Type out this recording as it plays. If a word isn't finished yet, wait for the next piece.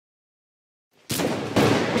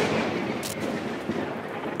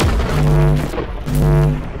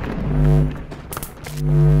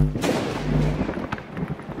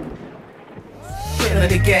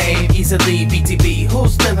game easily. BTB,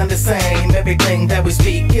 who's feeling the same? Everything that we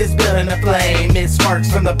speak is building a flame. It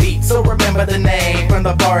sparks from the beat, so remember the name. From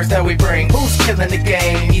the bars that we bring, who's killing the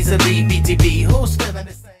game easily. BTB, who's feeling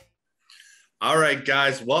the same? All right,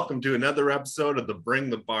 guys, welcome to another episode of the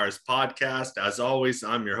BringTheBars podcast. As always,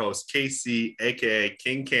 I'm your host, KC, aka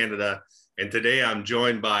KingCanada, and today I'm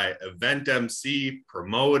joined by event MC,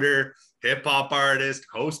 promoter, hip-hop artist,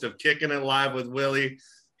 host of Kickin' It Live with Willie.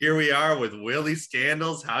 Here we are with Willie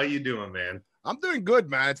Skandalz. How you doing, man? I'm doing good,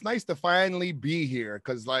 man. It's nice to finally be here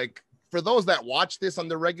because, like, for those that watch this on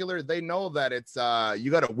the regular, they know that it's you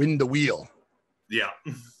got to win the wheel. Yeah.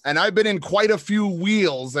 And I've been in quite a few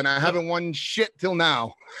wheels and I haven't won shit till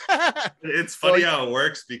now. It's funny how it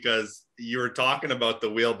works because you were talking about the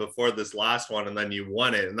wheel before this last one and then you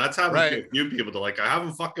won it. And that's happened to a few people. They're like, I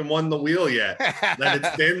haven't fucking won the wheel yet. Then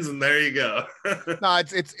it spins and there you go. No,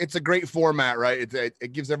 it's a great format, right?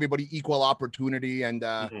 It gives everybody equal opportunity. And,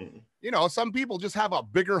 you know, some people just have a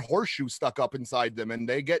bigger horseshoe stuck up inside them and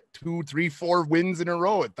they get 2, 3, 4 wins in a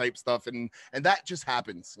row at type stuff. And that just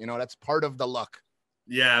happens. You know, that's part of the luck.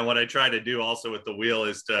 Yeah, and what I try to do also with the wheel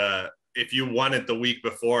is if you won it the week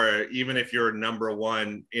before, even if you're number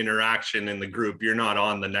one interaction in the group, you're not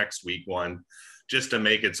on the next week one, just to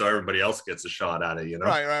make it so everybody else gets a shot at it, you know?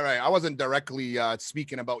 Right. I wasn't directly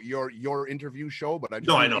speaking about your interview show, but I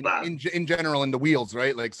know that. In general, in the wheels,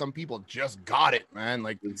 right? Like some people just got it, man.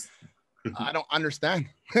 Like I don't understand.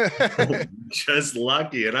 Just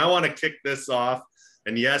lucky. And I want to kick this off.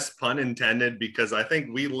 And yes, pun intended, because I think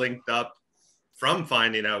we linked up from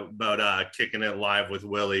finding out about Kickin' It Live with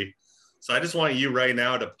Willie. So I just want you right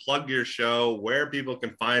now to plug your show, where people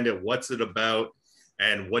can find it, what's it about,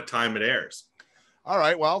 and what time it airs. All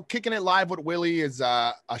right. Well, Kickin' It Live with Willie is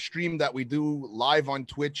a stream that we do live on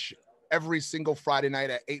Twitch every single Friday night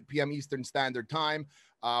at 8 p.m. Eastern Standard Time.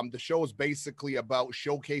 The show is basically about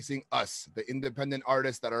showcasing us, the independent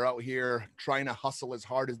artists that are out here trying to hustle as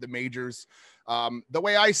hard as the majors. The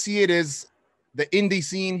way I see it is the indie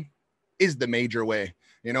scene is the major way.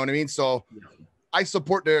 You know what I mean? So I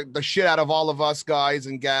support the shit out of all of us guys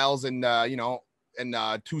and gals and, you know, and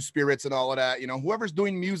Two Spirits and all of that, you know, whoever's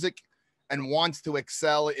doing music and wants to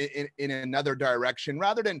excel in another direction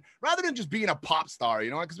rather than just being a pop star,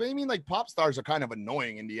 you know, because I mean, like pop stars are kind of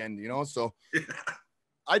annoying in the end, you know, so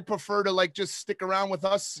I'd prefer to like just stick around with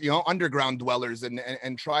us, you know, underground dwellers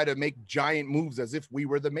and try to make giant moves as if we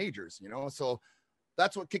were the majors, you know, so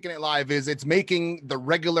that's what Kickin' It Live is. It's making the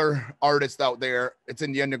regular artists out there, it's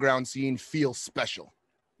in the underground scene, feel special,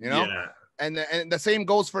 you know? Yeah. And the same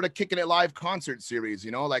goes for the Kickin' It Live concert series, you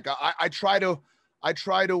know? Like I try to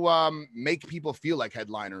make people feel like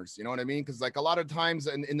headliners, you know what I mean? Because like a lot of times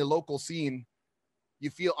in the local scene, you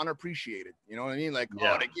feel unappreciated, you know what I mean? Like,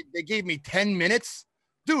 oh, they gave me 10 minutes?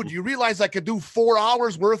 Dude, you realize I could do 4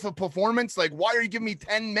 hours worth of performance? Like, why are you giving me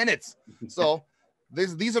 10 minutes? So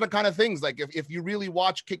these are the kind of things, like if you really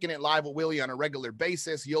watch Kickin' It Live with Willie on a regular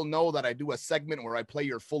basis, you'll know that I do a segment where I play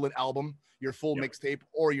your full album, your full mixtape,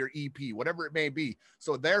 or your EP, whatever it may be.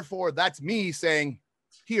 So therefore, that's me saying,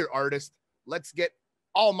 here, artist, let's get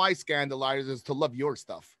all my scandalizers to love your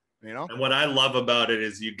stuff, you know? And what I love about it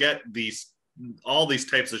is you get all these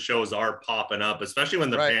types of shows are popping up, especially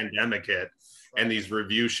when the pandemic hit and these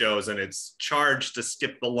review shows, and it's charged to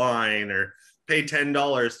skip the line or pay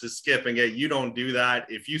 $10 to skip and get. You don't do that.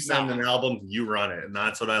 If you send an album, you run it, and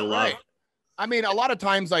that's what I love. Right. I mean, a lot of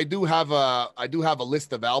times I do have a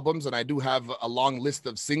list of albums and I do have a long list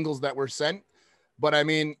of singles that were sent, but I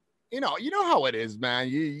mean, you know how it is, man.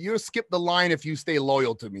 You skip the line if you stay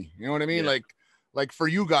loyal to me. You know what I mean? Yeah. Like for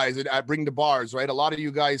you guys at BringTheBars, right? A lot of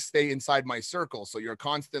you guys stay inside my circle, so you're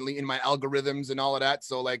constantly in my algorithms and all of that.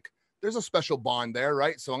 So like, there's a special bond there,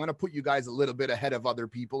 right? So I'm going to put you guys a little bit ahead of other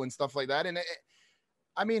people and stuff like that. And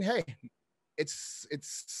I mean, hey, it's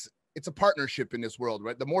a partnership in this world,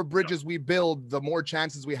 right? The more bridges we build, the more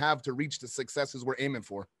chances we have to reach the successes we're aiming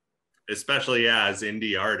for. Especially as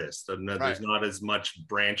indie artists. There's not as much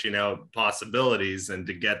branching out possibilities, and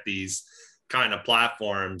to get these kind of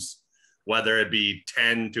platforms, whether it be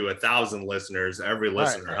 10 to 1,000 listeners, every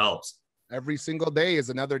listener helps. Every single day is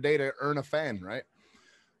another day to earn a fan, right?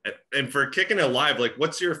 And for Kickin' It Live, like,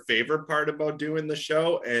 what's your favorite part about doing the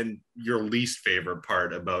show and your least favorite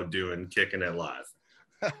part about doing Kickin' It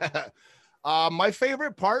Live? My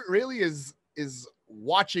favorite part really is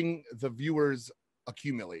watching the viewers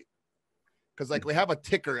accumulate. Because like we have a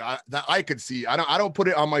ticker that I could see. I don't put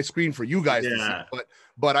it on my screen for you guys to see,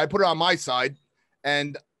 but I put it on my side,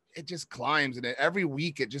 and it just climbs. And every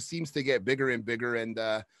week it just seems to get bigger and bigger. And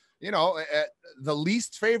you know, the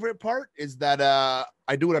least favorite part is that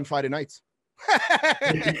I do it on Friday nights.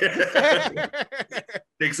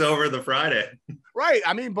 Takes over the Friday. Right.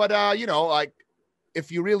 I mean, but you know, like if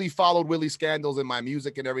you really followed Willie Skandalz in my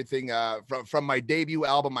music and everything, from my debut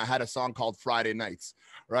album, I had a song called Friday Nights,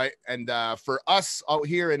 right? And for us out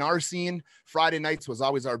here in our scene, Friday nights was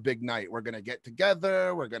always our big night. We're gonna get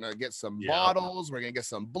together, we're gonna get some bottles, we're gonna get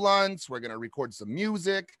some blunts, we're gonna record some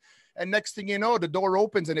music, and next thing you know, the door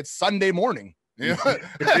opens and it's Sunday morning. You know?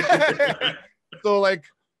 So like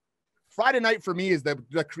Friday night for me is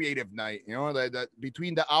the creative night, you know, that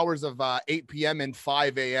between the hours of 8 p.m. and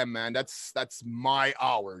 5 a.m., man, that's my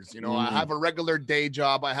hours. You know, I have a regular day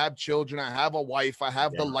job. I have children. I have a wife. I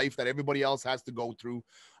have the life that everybody else has to go through.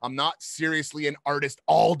 I'm not seriously an artist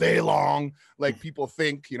all day long, like people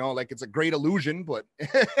think, you know, like it's a great illusion, but,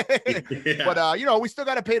 but, you know, we still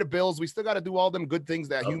got to pay the bills. We still got to do all them good things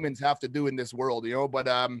that humans have to do in this world, you know, but,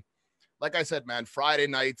 like I said, man, Friday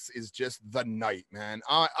nights is just the night, man.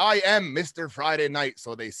 I am Mr. Friday Night,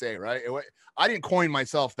 so they say, right? I didn't coin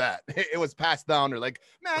myself that. It was passed down. They're like,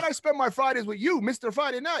 man, I spend my Fridays with you, Mr.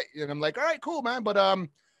 Friday Night. And I'm like, all right, cool, man. But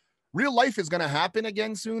real life is going to happen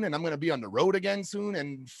again soon, and I'm going to be on the road again soon,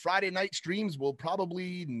 and Friday night streams will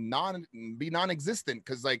probably be non-existent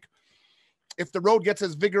because, like, if the road gets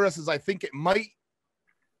as vigorous as I think it might,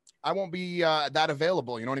 I won't be that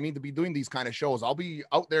available, you know what I mean, to be doing these kind of shows. I'll be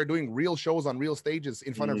out there doing real shows on real stages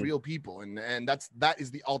in front of real people. And that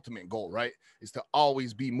is the ultimate goal, right? Is to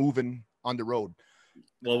always be moving on the road.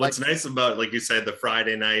 Well, what's nice about, like you said, the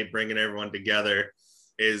Friday night, bringing everyone together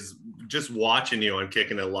is just watching you on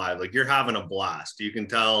Kickin' It Live. Like you're having a blast. You can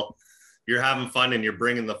tell you're having fun and you're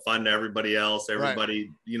bringing the fun to everybody else.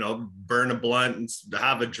 Everybody, you know, burn a blunt and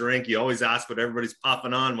have a drink. You always ask what everybody's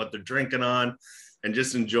puffing on, what they're drinking on, and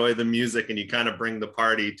just enjoy the music, and you kind of bring the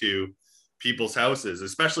party to people's houses,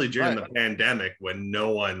 especially during the pandemic when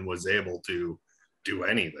no one was able to do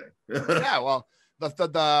anything. Yeah, well,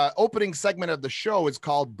 the opening segment of the show is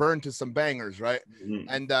called Burn to Some Bangers, right?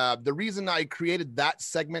 And the reason I created that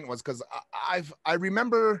segment was because I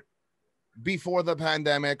remember before the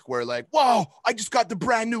pandemic where like, whoa, I just got the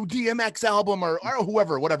brand new DMX album or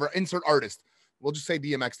whoever, whatever, insert artist. We'll just say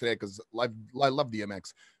DMX today because I love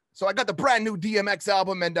DMX. So I got the brand new DMX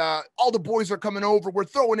album and all the boys are coming over. We're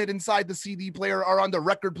throwing it inside the CD player or on the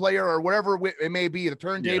record player or wherever it may be, the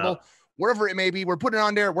turntable, wherever it may be. We're putting it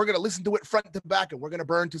on there. We're going to listen to it front to back and we're going to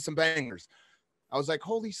burn to some bangers. I was like,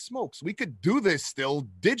 holy smokes, we could do this still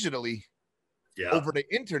digitally over the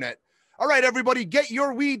internet. All right, everybody, get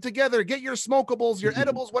your weed together. Get your smokables, your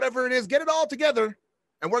edibles, whatever it is. Get it all together.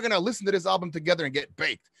 And we're going to listen to this album together and get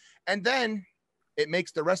baked. And then it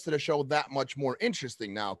makes the rest of the show that much more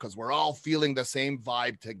interesting now because we're all feeling the same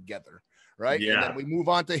vibe together, right? Yeah. And then we move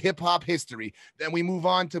on to hip hop history. Then we move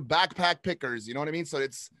on to backpack pickers. You know what I mean? So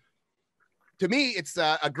it's, to me, it's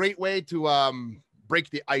a great way to break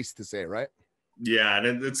the ice, to say, right? Yeah,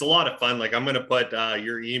 and it's a lot of fun. Like I'm going to put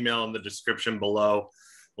your email in the description below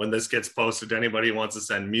when this gets posted. Anybody who wants to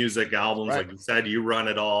send music, albums, like you said, you run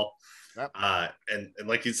it all. Yep. And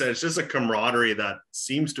like you said, it's just a camaraderie that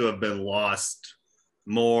seems to have been lost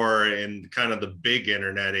more in kind of the big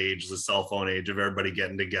internet age, the cell phone age of everybody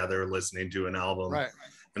getting together, listening to an album. Right.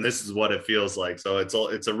 And this is what it feels like. So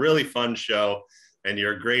it's a really fun show and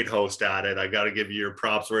you're a great host at it. I got to give you your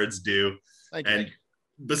props where it's due. Thank you. And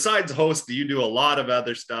besides host, you do a lot of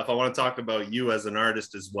other stuff. I want to talk about you as an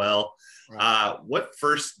artist as well. Right. What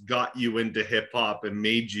first got you into hip hop and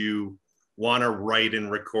made you want to write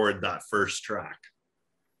and record that first track?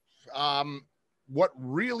 What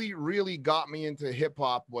really, really got me into hip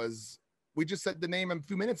hop was, we just said the name a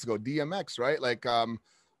few minutes ago, DMX, right? Like,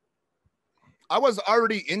 I was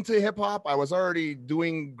already into hip hop. I was already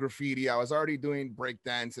doing graffiti. I was already doing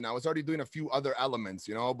breakdance, and I was already doing a few other elements,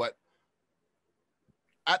 you know, but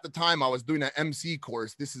at the time I was doing an MC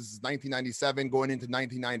course. This is 1997 going into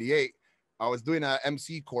 1998. I was doing an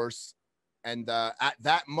MC course. And at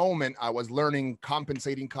that moment I was learning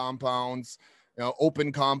compensating compounds, you know,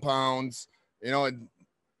 open compounds, you know, and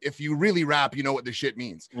if you really rap, you know what this shit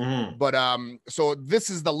means. But so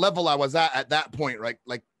this is the level I was at that point, right?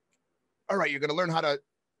 Like, all right, you're going to learn how to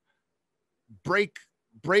break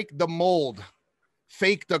the mold,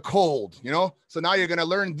 fake the cold, you know? So now you're going to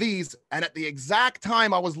learn these. And at the exact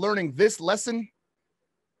time I was learning this lesson,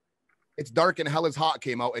 It's Dark and Hell is Hot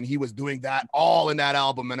came out and he was doing that all in that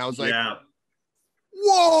album. And I was like,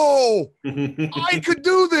 whoa, I could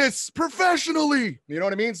do this professionally. You know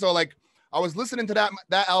what I mean? So like, I was listening to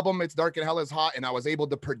that album, It's Dark and Hell is Hot, and I was able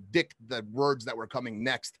to predict the words that were coming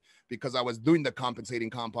next because I was doing the compensating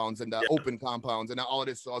compounds and the open compounds and all of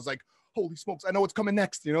this. So I was like, holy smokes, I know what's coming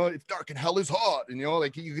next. You know, it's dark and hell is hot. And, you know,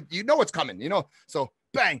 like, you know what's coming, you know? So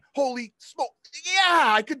bang, holy smoke,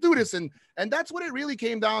 yeah, I could do this. And that's what it really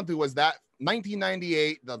came down to, was that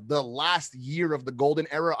 1998, the last year of the golden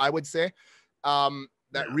era, I would say,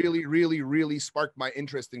 that really sparked my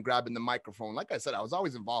interest in grabbing the microphone. Like I said, I was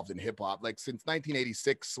always involved in hip hop. Like since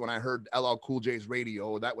 1986, when I heard LL Cool J's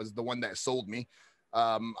radio, that was the one that sold me.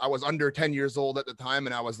 I was under 10 years old at the time,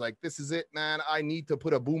 and I was like, this is it, man. I need to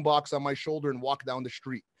put a boombox on my shoulder and walk down the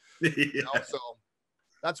street. You know? So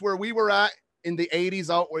that's where we were at in the 80s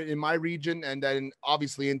out in my region. And then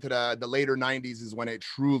obviously into the later 90s is when it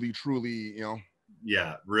truly, you know,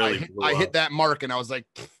 really I hit that mark, and I was like,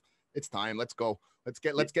 it's time. Let's go. Let's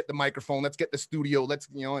get the microphone. Let's get the studio. Let's,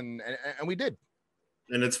 you know, and we did.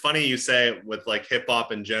 And it's funny you say with like hip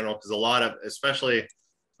hop in general, because a lot of, especially,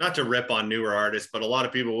 not to rip on newer artists, but a lot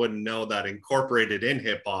of people wouldn't know that incorporated in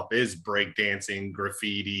hip hop is breakdancing,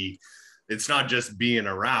 graffiti. It's not just being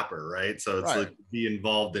a rapper, right? So it's like be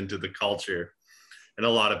involved into the culture. And a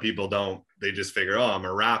lot of people don't, they just figure, oh, I'm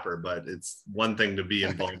a rapper, but it's one thing to be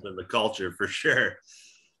involved in the culture for sure.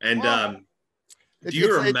 And do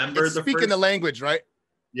you remember the speaking the language, right?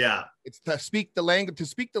 Yeah. It's to speak the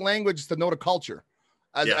language, to know the culture.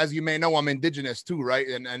 As you may know, I'm indigenous too, right?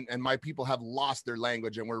 And my people have lost their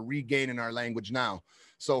language, and we're regaining our language now.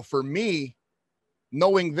 So for me,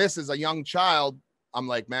 knowing this as a young child, I'm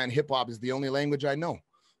like, man, hip hop is the only language I know,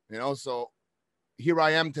 you know? So here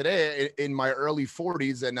I am today in my early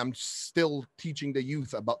 40s, and I'm still teaching the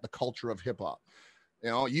youth about the culture of hip hop. You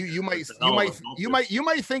know, you might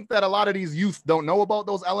think that a lot of these youth don't know about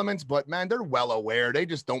those elements, but man, they're well aware. They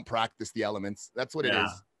just don't practice the elements. That's what it is.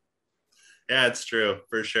 Yeah, it's true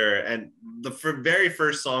for sure. And the very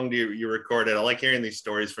first song you recorded, I like hearing these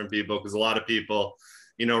stories from people, because a lot of people,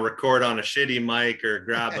 you know, record on a shitty mic or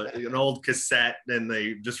grab an old cassette and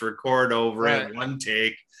they just record over it one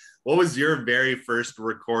take. What was your very first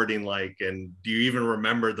recording like? And do you even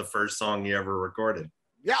remember the first song you ever recorded?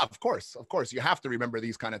 Yeah, of course. You have to remember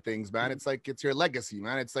these kind of things, man. It's like, it's your legacy,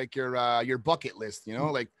 man. It's like your bucket list, you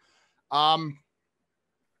know, like,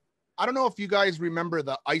 I don't know if you guys remember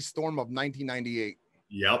the ice storm of 1998.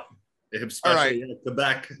 Yep. Especially in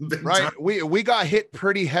Quebec. Right. We got hit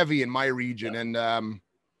pretty heavy in my region. Yeah. And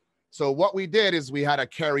so what we did is we had a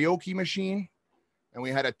karaoke machine and we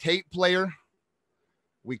had a tape player.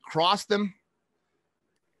 We crossed them.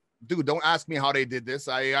 Dude, don't ask me how they did this.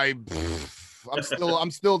 I'm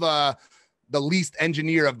still the least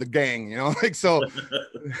engineer of the gang, you know? Like, so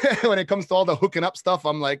when it comes to all the hooking up stuff,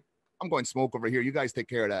 I'm like, I'm going smoke over here. You guys take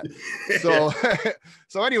care of that.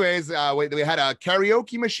 So anyways, we had a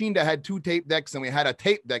karaoke machine that had 2 tape decks, and we had a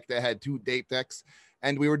tape deck that had 2 tape decks,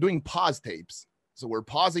 and we were doing pause tapes. So we're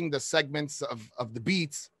pausing the segments of the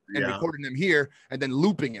beats and recording them here, and then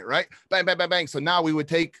looping it, right? Bang, bang, bang, bang. So now we would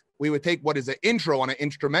take what is an intro on an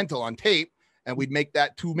instrumental on tape, and we'd make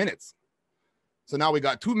that 2 minutes. So now we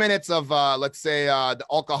got 2 minutes of, let's say, the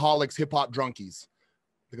Alcoholics Hip Hop Drunkies,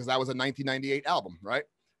 because that was a 1998 album, right?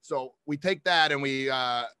 So we take that and we, you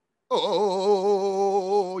hear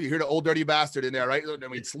the Old Dirty Bastard in there, right? Then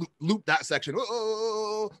we loop that section.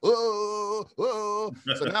 So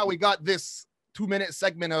now we got this 2-minute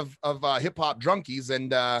segment of hip hop drunkies.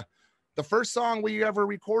 And the first song we ever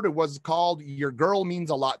recorded was called Your Girl Means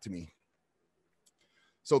a Lot to Me.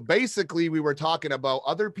 So basically we were talking about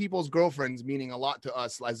other people's girlfriends meaning a lot to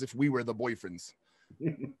us, as if we were the boyfriends.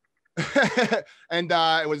 And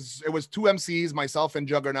it was 2 MCs, myself and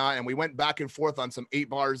Juggernaut, and we went back and forth on some 8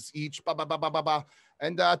 bars each.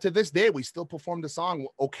 And to this day, we still perform the song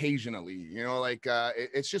occasionally. You know, like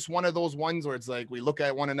it's just one of those ones where it's like we look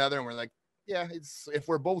at one another and we're like, yeah, if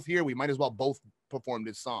we're both here, we might as well both perform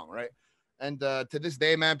this song, right? And to this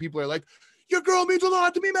day, man, people are like, your girl means a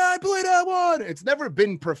lot to me, man. Play that one. It's never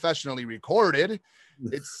been professionally recorded.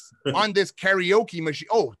 It's on this karaoke machine.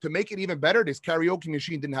 Oh, to make it even better, this karaoke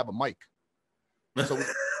machine didn't have a mic.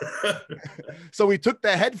 So we took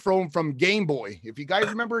the headphone from Game Boy. If you guys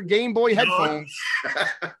remember Game Boy headphones,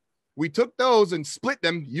 we took those and split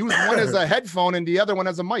them, used one as a headphone and the other one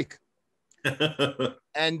as a mic.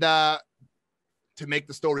 And to make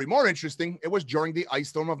the story more interesting, it was during the ice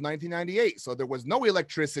storm of 1998. So there was no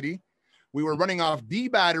electricity. We were running off D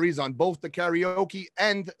batteries on both the karaoke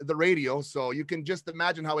and the radio. So you can just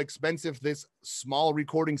imagine how expensive this small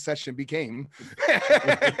recording session became.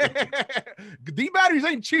 D batteries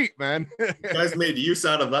ain't cheap, man. You guys made use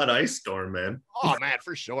out of that ice storm, man. Oh, man,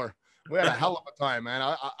 for sure. We had a hell of a time, man.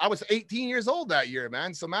 I was 18 years old that year,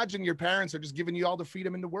 man. So imagine your parents are just giving you all the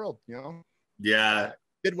freedom in the world, you know? Yeah. I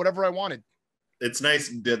did whatever I wanted. It's nice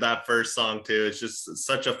you did that first song, too. It's just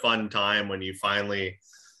such a fun time when you finally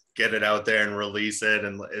get it out there and release it.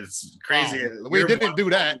 And it's crazy. We didn't do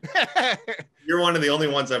that. You're one of the only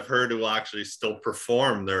ones I've heard who actually still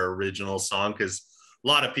perform their original song, because a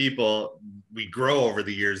lot of people, we grow over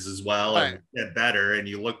the years as well and get better. And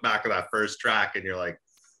you look back at that first track and you're like,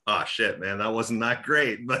 oh shit, man, that wasn't that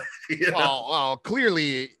great. But well,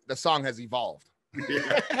 clearly the song has evolved.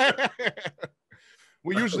 Yeah.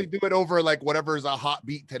 We usually do it over like whatever's a hot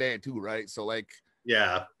beat today too, right? So like,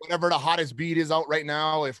 yeah, whatever the hottest beat is out right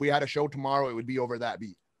now, if we had a show tomorrow, it would be over that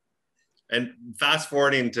beat. And fast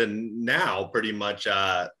forwarding to now, pretty much,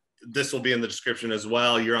 this will be in the description as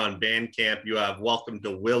well. You're on Bandcamp. You have Welcome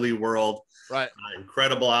to Willy World. Right.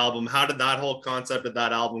 Incredible album. How did that whole concept of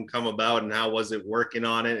that album come about, and how was it working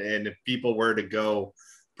on it? And if people were to go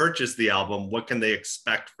purchase the album, what can they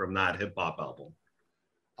expect from that hip hop album?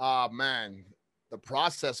 Man, the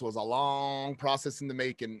process was a long process in the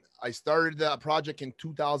making. I started the project in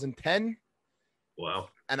 2010. Wow.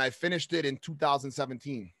 And I finished it in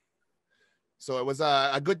 2017. So it was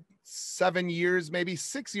a good 7 years, maybe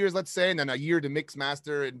 6 years, let's say, and then a year to mix,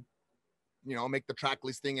 master, and, you know, make the track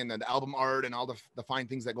listing and then the album art and all the fine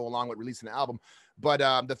things that go along with releasing an album.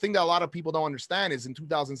 But the thing that a lot of people don't understand is in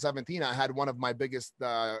 2017, I had one of my biggest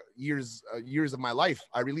years of my life.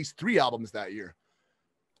 I released 3 albums that year.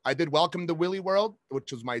 I did Welcome to Willy World,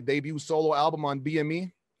 which was my debut solo album on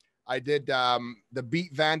BME. I did the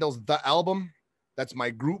Beat Vandals, The Album. That's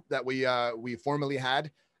my group that we formerly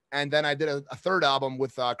had. And then I did a third album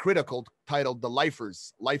with Critical titled The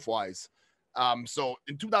Lifers, Lifewise. So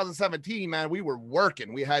in 2017, man, we were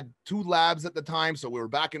working. We had 2 labs at the time, so we were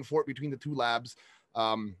back and forth between the 2 labs.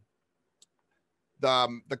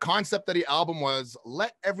 The concept of the album was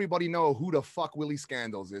let everybody know who the fuck Willie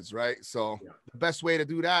Skandalz is, right? So the best way to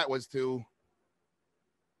do that was to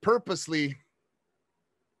purposely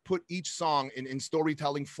put each song in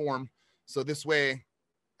storytelling form. So this way,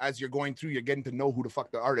 as you're going through, you're getting to know who the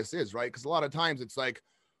fuck the artist is, right? Because a lot of times it's like,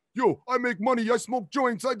 yo, I make money, I smoke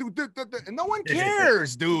joints, I do this, and no one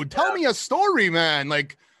cares, dude. Tell me a story, man.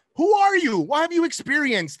 Like, who are you? What have you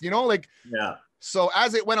experienced? You know, like, yeah. So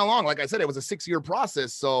as it went along, like I said, it was a 6-year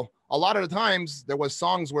process. So a lot of the times there was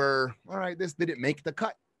songs where, all right, this didn't make the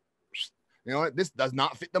cut. You know, this does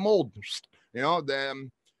not fit the mold. You know,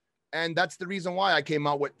 and that's the reason why I came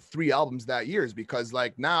out with 3 albums that year, is because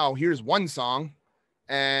like now here's one song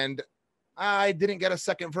and I didn't get a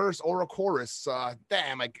second verse or a chorus.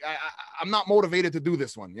 Damn, like I'm not motivated to do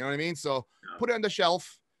this one. You know what I mean? So put it on the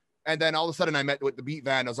shelf. And then all of a sudden I met with the Beat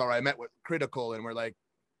Vandals, or I met with Critical, and we're like,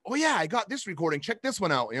 oh yeah, I got this recording. Check this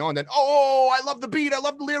one out, you know. And then, oh, I love the beat. I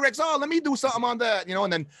love the lyrics. Oh, let me do something on that, you know.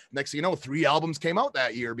 And then next thing you know, 3 albums came out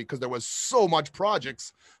that year because there was so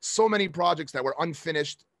many projects that were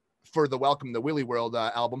unfinished for the Welcome to Willy World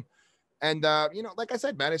album. And, you know, like I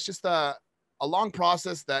said, man, it's just a long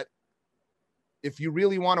process that if you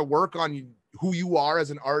really want to work on who you are as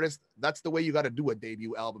an artist, that's the way you got to do a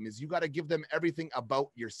debut album, is you got to give them everything about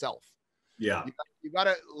yourself. Yeah. You got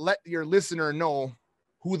to let your listener know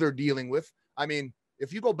who they're dealing with. I mean,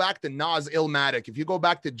 if you go back to Nas Illmatic, if you go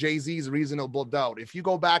back to Jay-Z's Reasonable Doubt, if you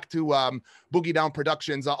go back to Boogie Down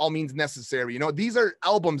Productions, All Means Necessary, you know, these are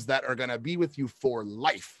albums that are going to be with you for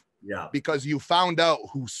life. Yeah. Because you found out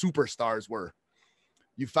who superstars were.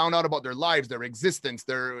 You found out about their lives, their existence,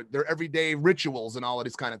 their everyday rituals and all of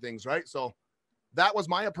these kind of things, right? So that was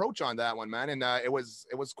my approach on that one, man. And it was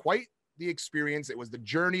quite the experience. It was the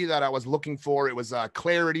journey that I was looking for. It was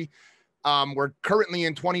clarity. We're currently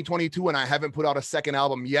in 2022 and I haven't put out a second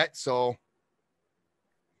album yet. So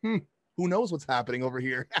who knows what's happening over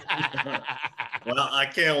here? Well, I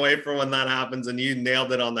can't wait for when that happens. And you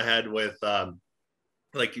nailed it on the head with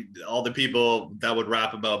like all the people that would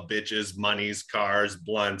rap about bitches, monies, cars,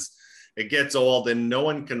 blunts. It gets old and no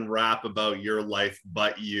one can rap about your life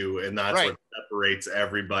but you. And that's right. What separates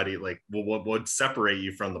everybody. Like what would separate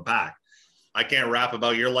you from the pack? I can't rap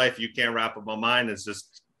about your life. You can't rap about mine. It's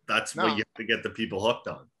just, that's what you have to get the people hooked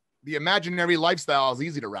on. The imaginary lifestyle is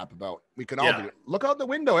easy to rap about. We can all do it. Look out the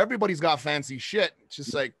window. Everybody's got fancy shit. It's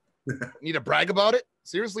just like, need to brag about it?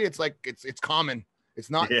 Seriously, it's like, it's common. It's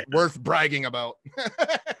not worth bragging about.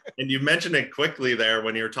 And you mentioned it quickly there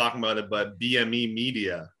when you were talking about it, but BME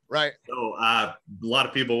Media. Right. So a lot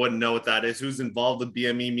of people wouldn't know what that is. Who's involved with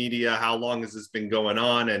BME Media? How long has this been going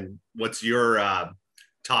on? And what's your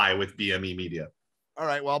tie with BME Media? All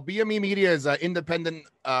right. Well, BME Media is an independent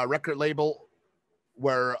record label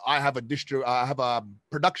where I have a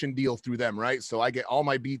production deal through them, right? So I get all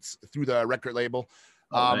my beats through the record label.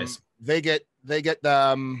 Nice. They get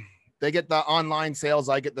the online sales.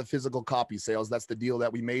 I get the physical copy sales. That's the deal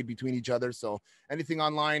that we made between each other. So anything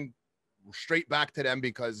online, straight back to them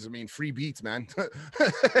because I mean, free beats, man.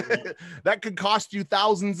 That could cost you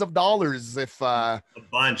thousands of dollars if a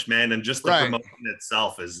bunch, man, and just the promotion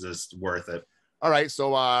itself is just worth it. All right,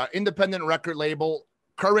 so independent record label.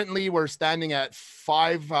 Currently, we're standing at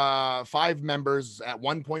five members. At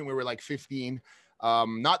one point, we were like 15.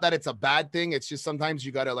 Not that it's a bad thing. It's just sometimes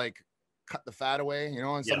you gotta like cut the fat away, you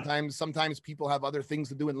know. And sometimes people have other things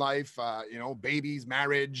to do in life. You know, babies,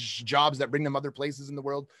 marriage, jobs that bring them other places in the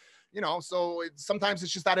world. You know, so sometimes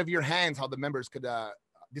it's just out of your hands how the members could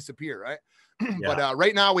disappear, right? But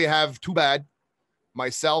right now we have Too Bad,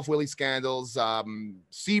 myself, Willie Skandalz,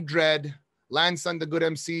 Seeb Dread, Lanson, the good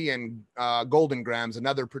MC, and Golden Grams,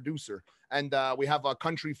 another producer. And we have a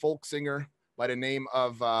country folk singer by the name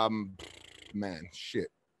of, man, shit.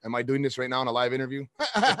 Am I doing this right now in a live interview?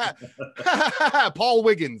 Paul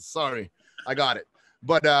Wiggins. Sorry, I got it.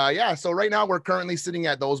 But yeah, so right now we're currently sitting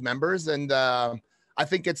at those members. And I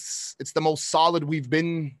think it's the most solid we've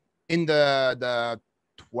been in the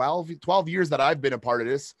 12 years that I've been a part of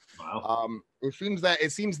this. Wow. It seems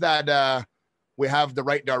that we have the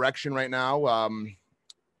right direction right now.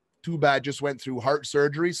 Too Bad just went through heart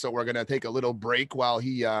surgery, so we're gonna take a little break while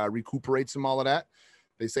he recuperates from all of that.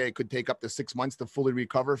 They say it could take up to 6 months to fully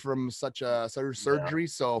recover from such a surgery.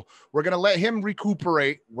 So we're gonna let him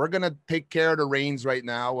recuperate. We're gonna take care of the reins right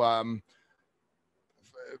now.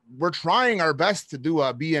 We're trying our best to do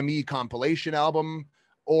a BME compilation album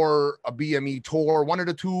or a BME tour. One of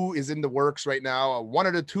the two is in the works right now. One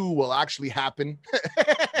of the two will actually happen.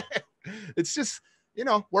 It's just, you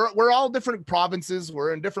know, we're all different provinces.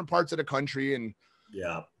 We're in different parts of the country, and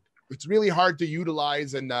it's really hard to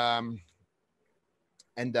utilize and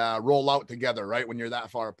roll out together, right, when you're that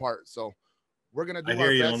far apart. So we're gonna do. I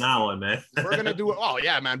hear you on that one, man. We're gonna do it. Oh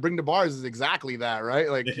yeah, man. BringTheBars is exactly that, right?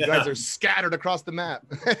 Like you guys are scattered across the map.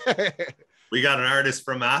 We got an artist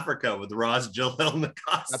from Africa with Roz Jalil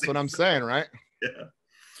Nakasi. That's what I'm saying, right? Yeah.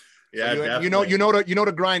 Yeah. So you know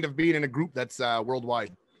the grind of being in a group that's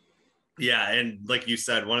worldwide. Yeah, and like you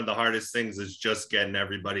said, one of the hardest things is just getting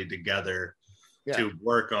everybody together to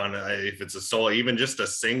work on. If it's a solo, even just a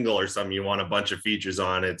single or something, you want a bunch of features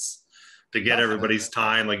on. It's to get everybody's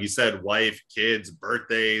time, like you said, wife, kids,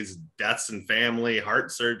 birthdays, deaths and family,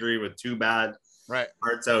 heart surgery with Too Bad. Right,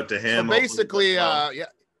 hearts out to him. So basically,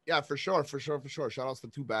 yeah, for sure. Shout outs to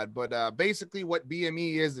Too Bad. But basically what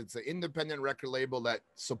BME is, it's an independent record label that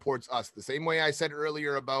supports us. The same way I said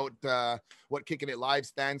earlier about what Kickin' It Live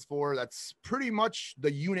stands for, that's pretty much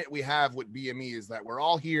the unit we have with BME, is that we're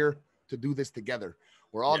all here to do this together.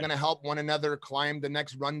 We're all going to help one another climb the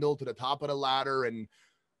next rundle to the top of the ladder, and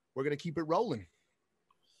we're going to keep it rolling.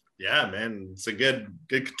 Yeah, man. It's a good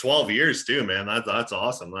 12 years too, man. That's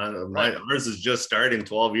awesome. Ours is just starting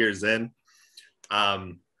 12 years in.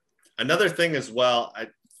 Another thing as well, I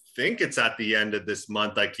think it's at the end of this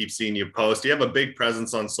month. I keep seeing you post. You have a big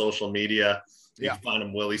presence on social media. You can find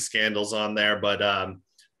him, Willie Skandalz, on there. But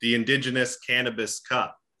the Indigenous Cannabis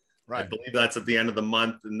Cup, I believe that's at the end of the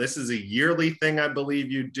month. And this is a yearly thing, I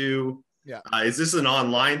believe you do. Yeah. Is this an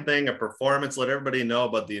online thing, a performance? Let everybody know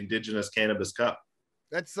about the Indigenous Cannabis Cup.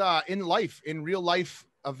 That's in real life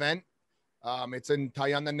event. It's in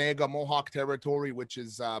Tyonanega, Mohawk territory, which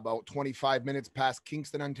is about 25 minutes past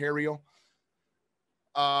Kingston, Ontario.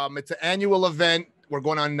 It's an annual event. We're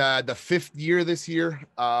going on the 5th year this year.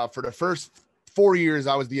 For the first 4 years,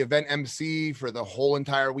 I was the event MC for the whole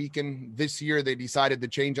entire weekend. This year, they decided to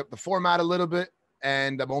change up the format a little bit,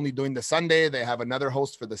 and I'm only doing the Sunday. They have another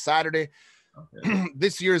host for the Saturday. Okay.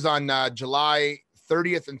 This year's on July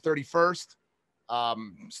 30th and 31st.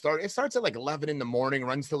 It starts at like 11 in the morning,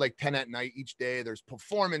 runs till like 10 at night each day. There's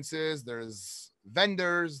performances, there's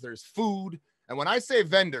vendors, there's food. And when I say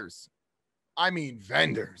vendors, I mean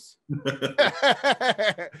vendors.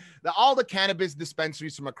 All the cannabis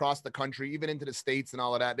dispensaries from across the country, even into the States and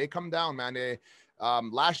all of that, they come down, man.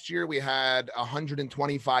 Last year we had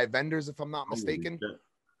 125 vendors, if I'm not mistaken.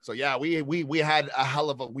 So yeah, we had a hell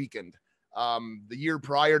of a weekend. The year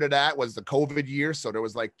prior to that was the COVID year, so there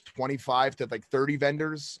was like 25 to like 30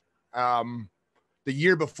 vendors. The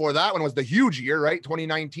year before that one was the huge year, right?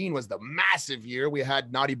 2019 was the massive year. We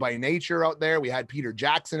had Naughty by Nature out there. We had Peter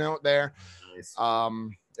Jackson out there. Nice.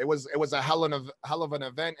 It was a hell of an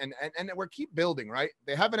event, and we're keep building, right?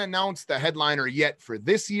 They haven't announced the headliner yet for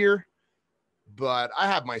this year, but I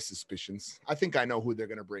have my suspicions. I think I know who they're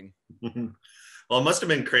gonna bring. Well, it must have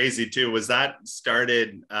been crazy too. Was that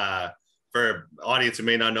started for audience who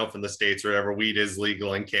may not know from the States or whatever, weed is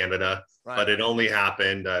legal in Canada, but it only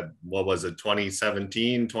happened, what was it,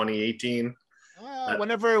 2017, 2018?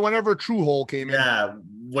 Whenever True Hole came in. Yeah.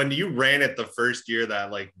 when you ran it the first year that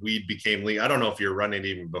like weed became legal, I don't know if you're running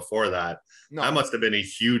even before that. No. That must have been a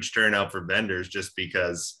huge turnout for vendors just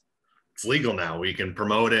because it's legal now. We can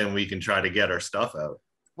promote it and we can try to get our stuff out.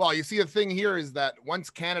 Well, you see, the thing here is that once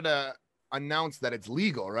Canada announced that it's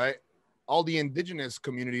legal, right? All the indigenous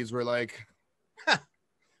communities were like,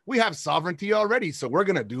 we have sovereignty already, so we're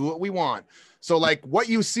gonna do what we want. So like what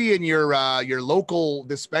you see in your local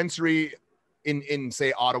dispensary in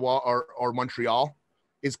say Ottawa or Montreal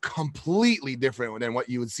is completely different than what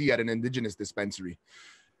you would see at an indigenous dispensary.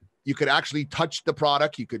 You could actually touch the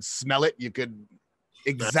product, you could smell it, you could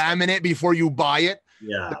examine it before you buy it.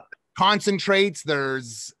 Yeah. There's concentrates,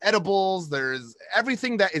 there's edibles, there's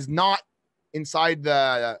everything that is not inside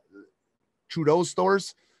the Trudeau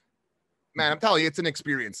stores. Man, I'm telling you, it's an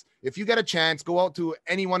experience. If you get a chance, go out to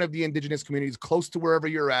any one of the indigenous communities close to wherever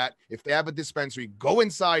you're at. If they have a dispensary, go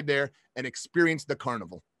inside there and experience the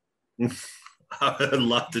carnival. I would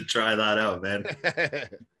love to try that out, man.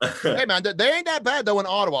 Hey, man, they ain't that bad, though, in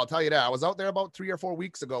Ottawa. I'll tell you that. I was out there about 3 or 4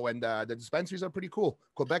 weeks ago, and the dispensaries are pretty cool.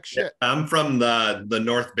 Quebec shit. Yeah, I'm from the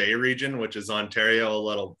North Bay region, which is Ontario, a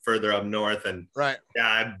little further up north. And right. Yeah,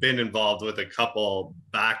 I've been involved with a couple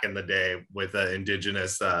back in the day with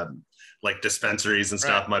indigenous like dispensaries and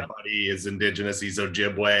stuff. Right. My buddy is indigenous. He's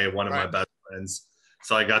Ojibwe, one of my best friends.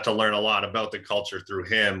 So I got to learn a lot about the culture through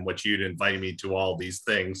him, which you'd invite me to all these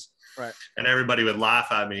things. Right. And everybody would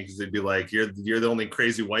laugh at me because they'd be like, you're the only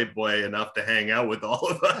crazy white boy enough to hang out with all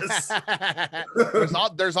of us.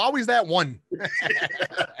 there's always that one.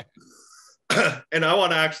 And I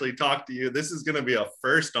want to actually talk to you. This is going to be a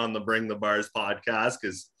first on the Bring the Bars podcast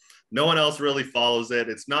because no one else really follows it.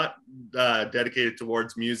 It's not dedicated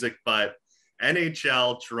towards music, but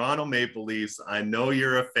NHL, Toronto Maple Leafs. I know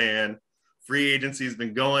you're a fan. Free agency has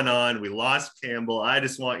been going on. We lost Campbell. I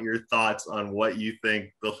just want your thoughts on what you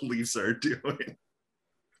think the Leafs are doing.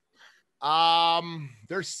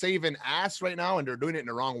 They're saving ass right now, and they're doing it in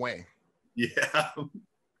the wrong way. Yeah.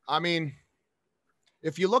 I mean,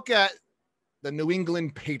 if you look at the New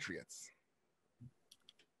England Patriots,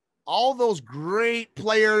 all those great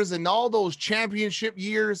players and all those championship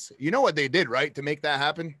years, you know what they did, right? To make that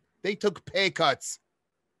happen, they took pay cuts.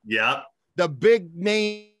 Yeah. The big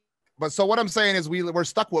name. But so what I'm saying is we're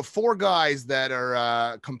stuck with 4 guys that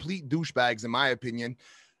are complete douchebags, in my opinion.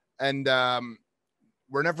 And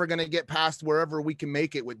we're never going to get past wherever we can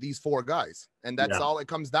make it with these 4 guys. And that's all it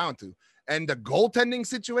comes down to. And the goaltending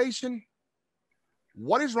situation,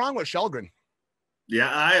 what is wrong with Shelgren? Yeah,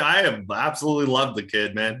 I have absolutely loved the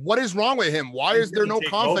kid, man. What is wrong with him? Why is there no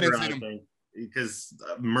confidence in him? Because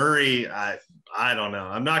Murray, I don't know.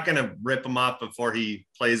 I'm not going to rip him off before he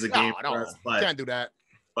plays a game for us. But can't do that.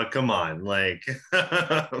 But come on, like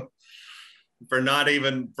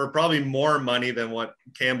for probably more money than what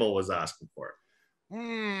Campbell was asking for.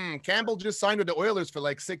 Campbell just signed with the Oilers for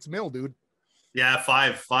like $6 million, dude. Yeah,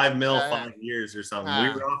 $5 million, 5 years or something. We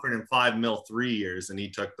were offering him $5 million, 3 years, and he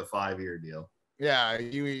took the 5-year deal. Yeah,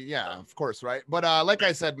 of course, right. But like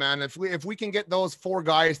I said, man, if we can get those 4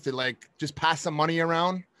 guys to like just pass some money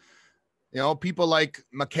around, you know, people like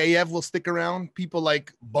Mikheyev will stick around. People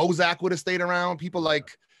like Bozak would have stayed around. People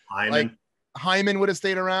like Hyman would have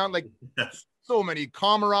stayed around. Like so many.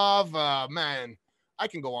 Komarov, man, I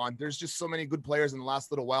can go on. There's just so many good players in the last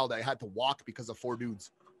little while that I had to walk because of 4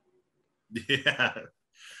 dudes. Yeah,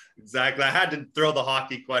 exactly. I had to throw the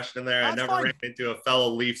hockey question there. I never ran into a fellow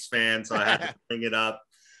Leafs fan, so I had to bring it up,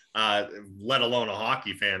 let alone a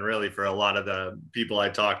hockey fan, really, for a lot of the people I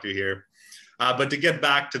talk to here. But to get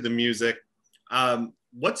back to the music,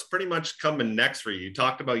 what's pretty much coming next for you? You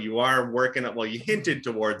talked about you are working up, well, you hinted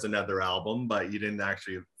towards another album, but you didn't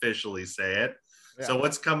actually officially say it. Yeah. So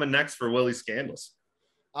what's coming next for Willie Skandalz?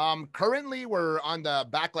 Currently, we're on the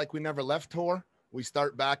Back Like We Never Left tour. We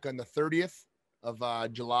start back on the 30th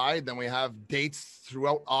of July. Then we have dates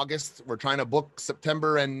throughout August. We're trying to book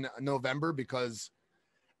September and November because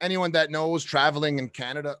anyone that knows traveling in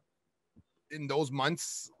Canada in those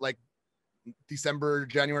months, like December,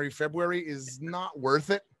 January, February, is not worth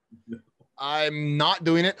it. I'm not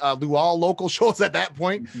doing it. I'll do all local shows at that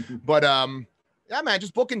point. But yeah, man,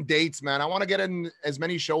 just booking dates, man. I want to get in as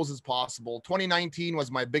many shows as possible. 2019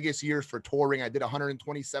 was my biggest year for touring. I did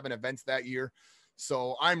 127 events that year.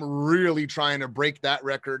 So I'm really trying to break that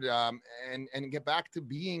record and get back to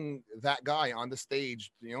being that guy on the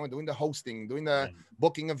stage, you know, doing the hosting, doing the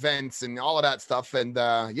booking events and all of that stuff. And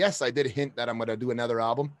yes, I did hint that I'm going to do another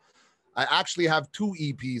album. I actually have 2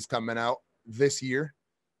 EPs coming out this year.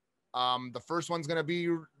 The first one's going to be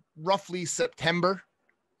roughly September.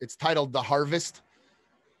 It's titled The Harvest.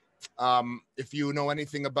 If you know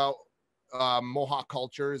anything about Mohawk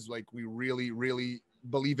culture, is like we really, really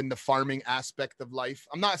believe in the farming aspect of life.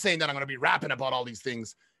 I'm not saying that I'm going to be rapping about all these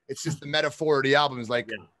things. It's just the metaphor of the album is like,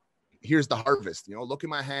 here's the harvest, you know, look in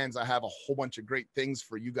my hands. I have a whole bunch of great things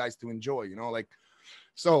for you guys to enjoy, you know, like,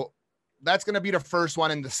 so that's going to be the first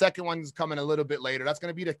one. And the second one's coming a little bit later. That's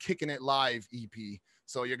going to be the Kickin' It Live EP.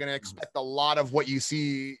 So you're going to expect a lot of what you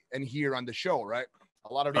see and hear on the show, right?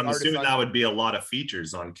 A lot of the I'm assuming that would be a lot of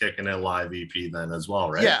features on Kickin' It Live EP then as well,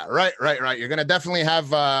 right? Yeah, right. You're going to definitely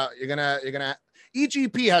have, each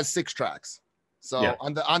EP has 6 tracks. So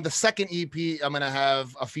on the second EP, I'm going to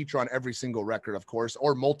have a feature on every single record, of course,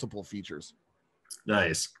 or multiple features.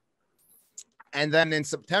 Nice. And then in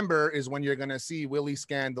September is when you're going to see Willie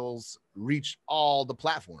Skandalz reach all the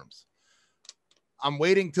platforms. I'm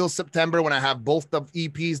waiting till September when I have both the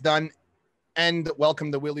EPs done and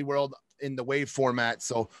Welcome to Willie World in the wave format.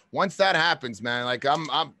 So once that happens, man, like I'm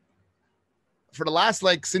for the last,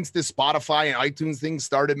 like, since this Spotify and iTunes thing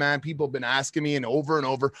started, man, people have been asking me and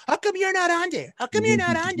over, how come you're not on there? How come you're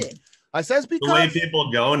not on there? I says, because the way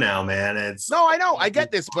people go now, man. No, I know, I get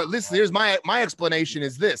this, but listen, here's my explanation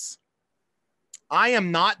is this. I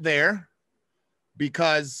am not there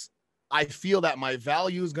because I feel that my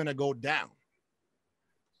value is going to go down.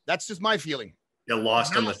 That's just my feeling. Get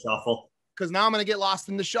lost in the shuffle. Because now I'm going to get lost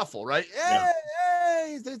in the shuffle, right?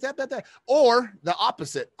 Or the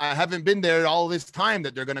opposite. I haven't been there all this time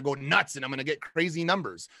that they're going to go nuts and I'm going to get crazy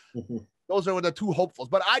numbers. Those are the two hopefuls.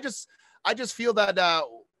 But I just feel that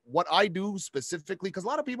what I do specifically, because a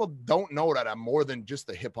lot of people don't know that I'm more than just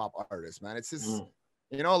a hip hop artist, man. It's just,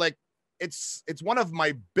 you know, like it's one of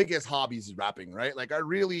my biggest hobbies is rapping, right? Like I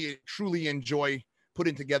really, truly enjoy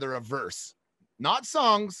putting together a verse. Not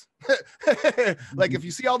songs. Like if you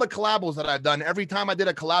see all the collabos that I've done, every time I did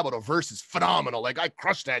a collabo, the verse is phenomenal. Like I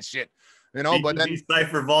crushed that shit, you know. But then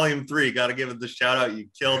Cypher Volume 3, got to give it the shout out. You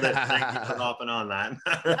killed it. Thank you for hopping on that.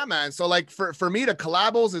 Yeah, man. So like for me, the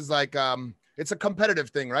collabos is like it's a competitive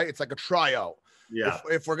thing, right? It's like a tryout. Yeah.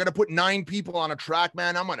 If we're gonna put 9 people on a track,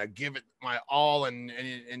 man, I'm gonna give it my all, and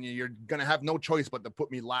you're gonna have no choice but to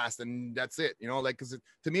put me last, and that's it. You know, like because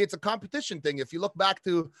to me, it's a competition thing. If you look back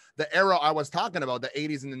to the era I was talking about, the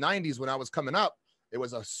 80s and the 90s when I was coming up, it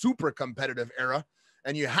was a super competitive era,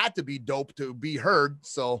 and you had to be dope to be heard.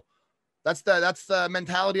 So that's the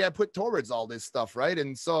mentality I put towards all this stuff, right?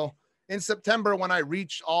 And so in September, when I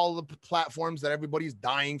reach all the platforms that everybody's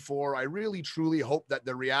dying for, I really truly hope that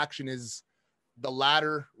the reaction is the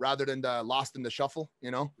latter rather than the lost in the shuffle, you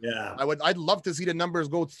know? Yeah. I'd love to see the numbers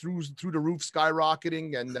go through the roof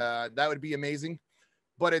skyrocketing, and that would be amazing.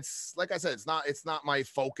 But it's like I said, it's not my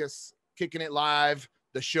focus. Kicking It Live,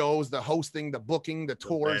 the shows, the hosting, the booking, the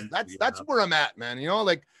tours. That's where I'm at, man. You know,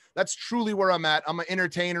 like that's truly where I'm at. I'm an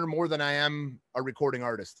entertainer more than I am a recording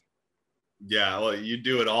artist. Yeah, well, you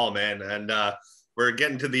do it all, man. And we're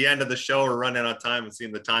getting to the end of the show. We're running out of time and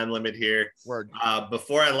seeing the time limit here. Word.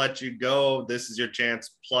 Before I let you go, this is your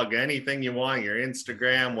chance. Plug anything you want, your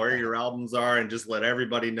Instagram, where your albums are, and just let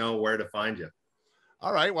everybody know where to find you.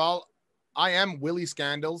 All right. Well, I am Willie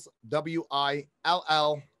Skandalz,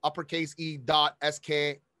 WILL uppercase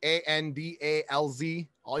E.SKANDALZ.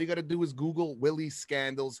 All you got to do is Google Willie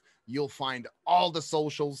Skandalz. You'll find all the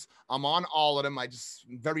socials. I'm on all of them. I just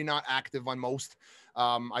very not active on most.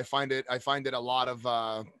 I find it a lot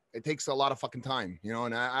of it takes a lot of fucking time, you know,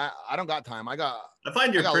 and I don't got time. I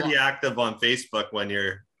find you're pretty active on Facebook when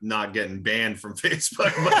you're not getting banned from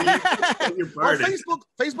Facebook. Well,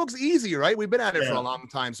 Facebook's easy, right? We've been at it for a long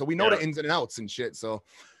time, so we know the ins and outs and shit. So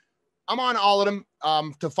I'm on all of them.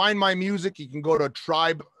 To find my music, you can go to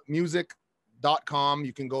tribemusic.com.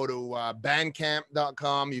 You can go to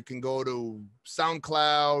bandcamp.com. You can go to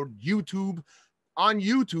SoundCloud, YouTube. On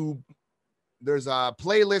YouTube, there's a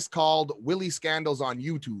playlist called Willie Skandalz on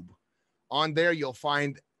YouTube. On there, you'll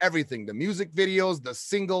find everything, the music videos, the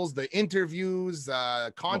singles, the interviews,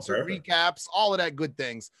 concert recaps, all of that good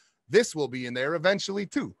things. This will be in there eventually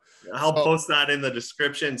too. I'll post that in the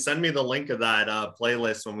description. Send me the link of that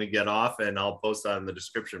playlist when we get off, and I'll post that in the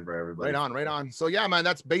description for everybody. Right on. So yeah, man,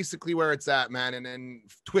 that's basically where it's at, man. And then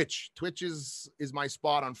Twitch is my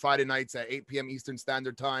spot on Friday nights at 8 p.m. Eastern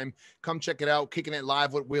Standard Time. Come check it out. Kicking It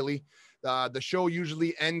Live with Willie. The show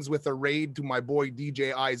usually ends with a raid to my boy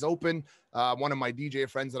DJ Eyes Open, one of my DJ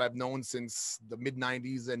friends that I've known since the mid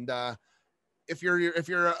 90s. And if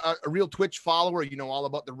you're a real Twitch follower, you know all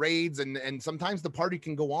about the raids, and sometimes the party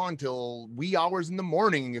can go on till wee hours in the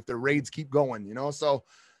morning if the raids keep going, you know. So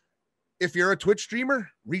if you're a Twitch streamer,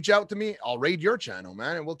 reach out to me. I'll raid your channel,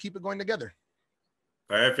 man, and we'll keep it going together.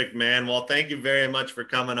 Perfect, man. Well, thank you very much for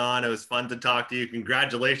coming on. It was fun to talk to you.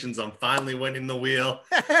 Congratulations on finally winning the wheel.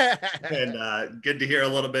 And good to hear a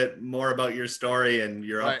little bit more about your story and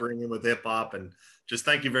your upbringing with hip hop. And just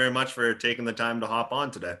thank you very much for taking the time to hop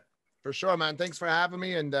on today. For sure, man. Thanks for having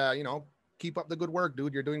me. And, keep up the good work,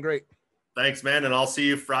 dude. You're doing great. Thanks, man. And I'll see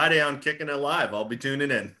you Friday on Kickin' It Live. I'll be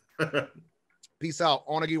tuning in. Peace out.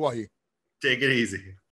 Onagi wahi. Take it easy.